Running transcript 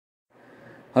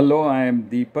Hello, I am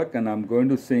Deepak and I'm going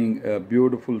to sing a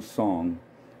beautiful song,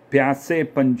 Pyase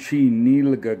Panchi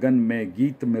Neel Gagan में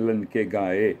Geet Milan के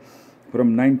गाए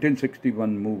from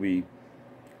 1961 movie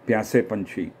Pyase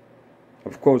Panchi.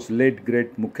 Of course, late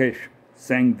great Mukesh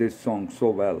sang this song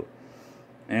so well.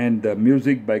 And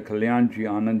music by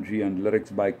Kalyanji-Anandji and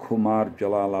lyrics by Qamar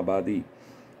Jalalabadi.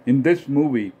 In this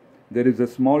movie, there is a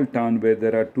small town where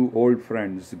there are two old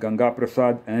friends, Ganga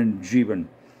Prasad and Jeevan.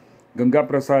 Ganga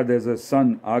Prasad has a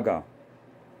son, Agha,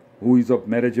 who is of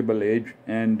marriageable age,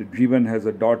 and Jeevan has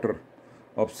a daughter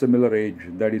of similar age,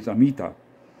 that is Ameeta.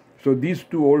 So these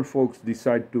two old folks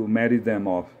decide to marry them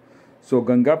off. So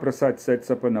Ganga Prasad sets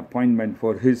up an appointment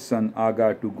for his son,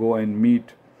 Agha, to go and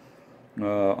meet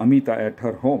Ameeta at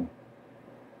her home.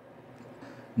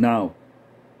 Now,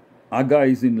 Agha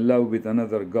is in love with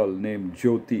another girl named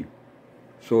Jyoti.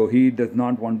 So he does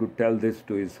not want to tell this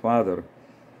to his father.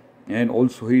 And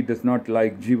also he does not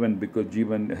like Jeevan because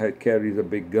Jeevan carries a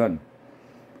big gun.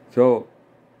 So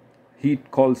he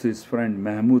calls his friend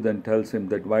Mehmood and tells him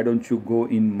that why don't you go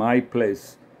in my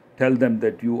place, tell them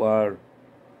that you are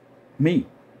me.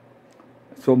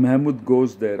 So Mehmood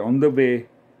goes there. On the way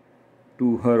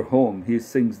to her home, he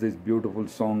sings this beautiful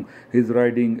song. He's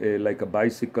riding like a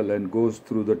bicycle and goes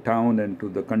through the town and to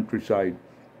the countryside.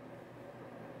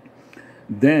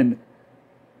 Then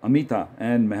Ameeta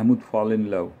and Mehmood fall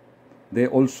in love. They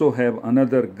also have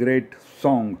another great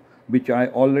song which I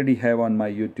already have on my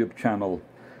YouTube channel.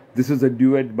 This is a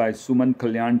duet by Suman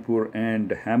Kalyanpur and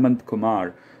Hemant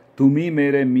Kumar. Tumhi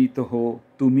mere meet ho,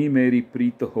 tumhi meri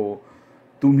preet ho,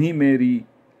 tumhi meri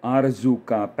arzu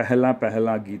ka pehla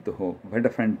pehla geet ho. What a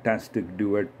fantastic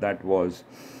duet that was.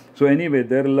 So anyway,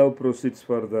 their love proceeds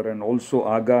further, and also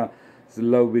Agha's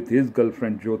love with his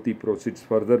girlfriend Jyoti proceeds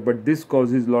further. But this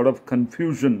causes a lot of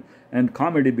confusion and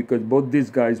comedy because both these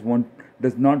guys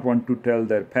does not want to tell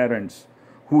their parents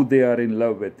who they are in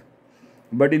love with.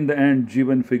 But in the end,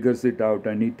 Jeevan figures it out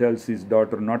and he tells his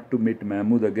daughter not to meet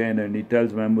Mehmood again, and he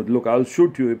tells Mehmood, look, I'll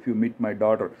shoot you if you meet my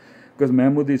daughter, because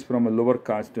Mehmood is from a lower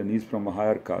caste and he's from a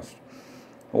higher caste.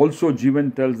 Also,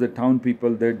 Jeevan tells the town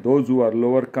people that those who are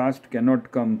lower caste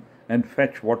cannot come and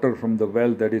fetch water from the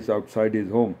well that is outside his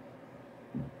home.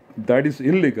 That is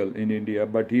illegal in India,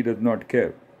 but he does not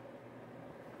care.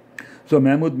 So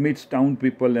Mehmood meets town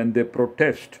people and they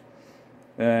protest,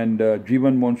 and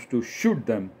Jeevan wants to shoot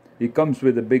them. He comes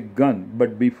with a big gun,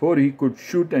 but before he could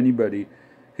shoot anybody,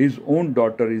 his own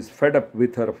daughter is fed up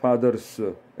with her father's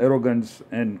arrogance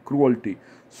and cruelty.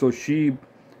 So she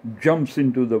jumps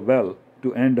into the well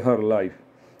to end her life.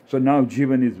 So now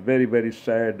Jeevan is very, very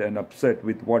sad and upset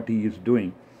with what he is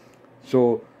doing.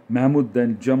 So Mehmood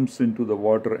then jumps into the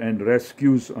water and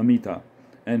rescues Ameeta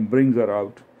and brings her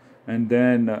out. And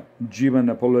then Jeevan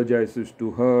apologizes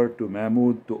to her, to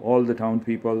Mehmood, to all the town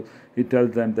people. He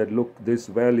tells them that, look, this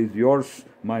well is yours,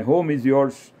 my home is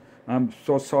yours. I'm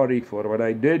so sorry for what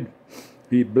I did.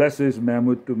 He blesses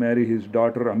Mehmood to marry his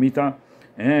daughter Ameeta,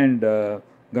 and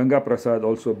Ganga Prasad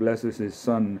also blesses his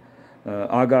son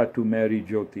Agha to marry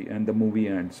Jyoti, and the movie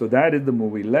ends. So that is the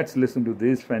movie. Let's listen to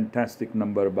this fantastic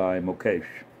number by Mukesh.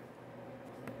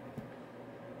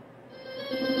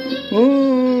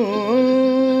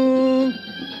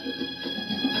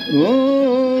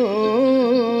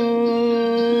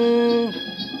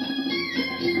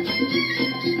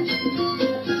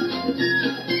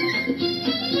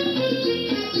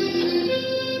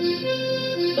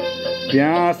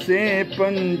 प्यासे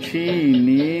पंछी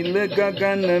नील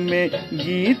गगन में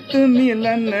गीत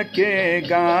मिलन के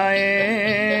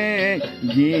गाए,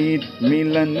 गीत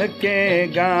मिलन के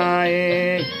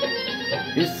गाए।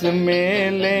 इस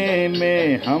मेले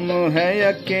में हम हैं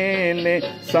अकेले,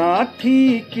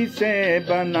 साथी किसे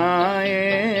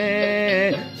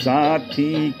बनाए,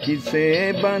 साथी किसे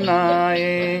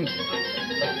बनाए।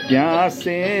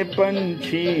 प्यासे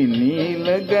पंछी नील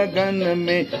गगन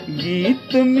में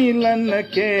गीत मिलन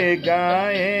के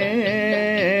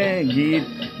गाए, गीत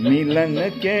मिलन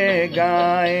के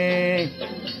गाए।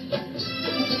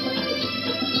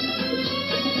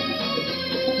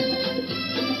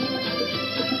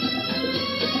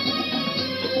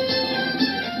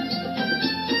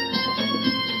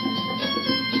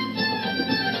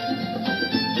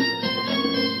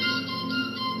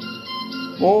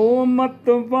 ओ मत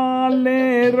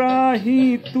वाले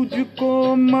राही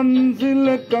तुझको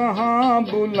मंजिल कहाँ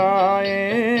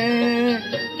बुलाए,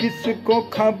 किसको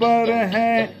खबर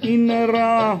है इन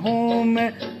राहों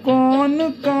में कौन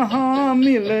कहाँ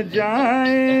मिल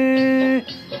जाए।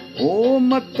 ओ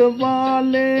मत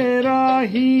वाले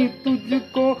राही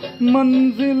तुझको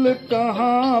मंजिल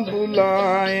कहाँ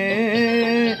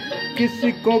बुलाए,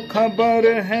 किसी को खबर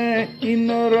है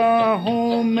इन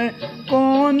राहों में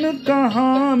कौन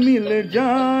कहाँ मिल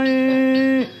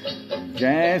जाए।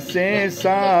 जैसे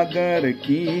सागर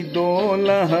की दो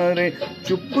लहरें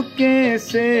चुपके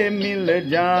से मिल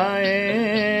जाए,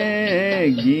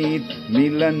 गीत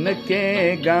मिलन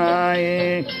के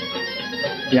गाए।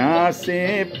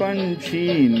 प्यासे पंछी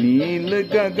नील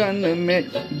गगन में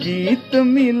गीत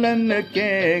मिलन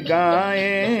के गाए,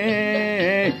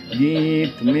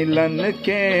 गीत मिलन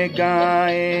के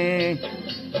गाए।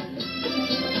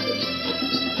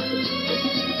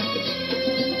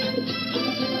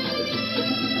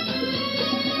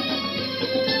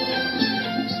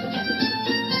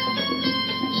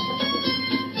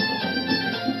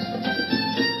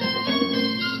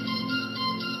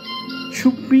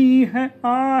 छुपी है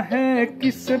आहे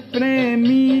किस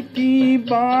प्रेमी की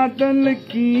बादल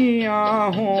की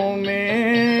आहों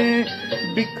में,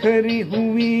 बिखरी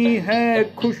हुई है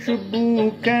खुशबू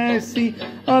कैसी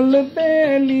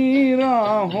अलबेली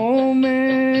राहों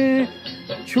में।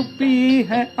 छुपी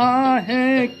है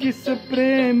आहे किस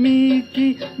प्रेमी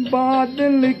की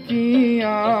बादल की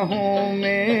आहों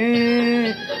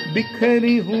में,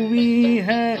 बिखरी हुई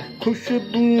है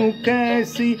खुशबू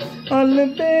कैसी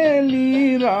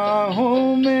अलबेली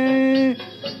राहों में।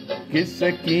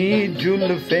 किसकी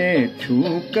जुल्फे छू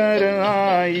कर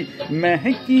आई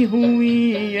महकी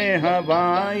हुई ये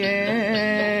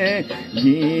हवाएं,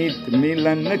 गीत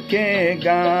मिलन के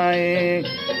गाए।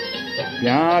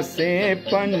 प्यासे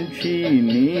पंछी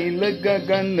नील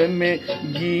गगन में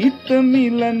गीत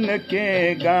मिलन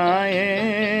के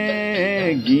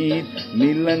गाए, गीत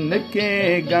मिलन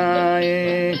के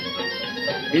गाए।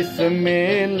 इस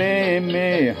मेले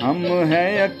में हम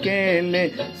हैं अकेले,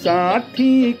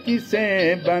 साथी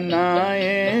किसे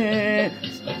बनाए,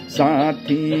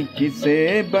 साथी किसे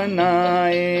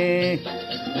बनाए।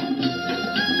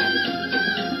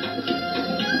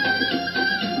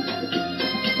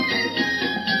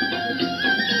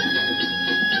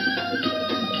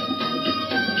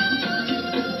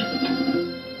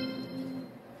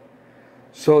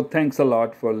 So thanks a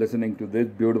lot for listening to this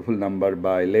beautiful number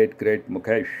by late great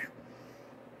Mukesh,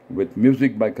 with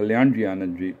music by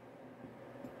Kalyanji-Anandji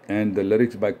and the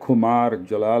lyrics by Qamar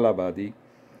Jalalabadi.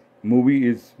 Movie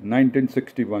is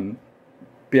 1961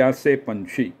 Pyase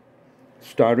Panchi,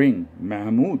 starring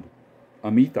Mehmood,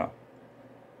 Ameeta,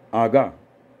 Agha,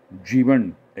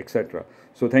 Jeevan, etc.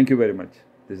 So thank you very much.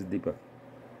 This is Deepak.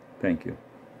 Thank you.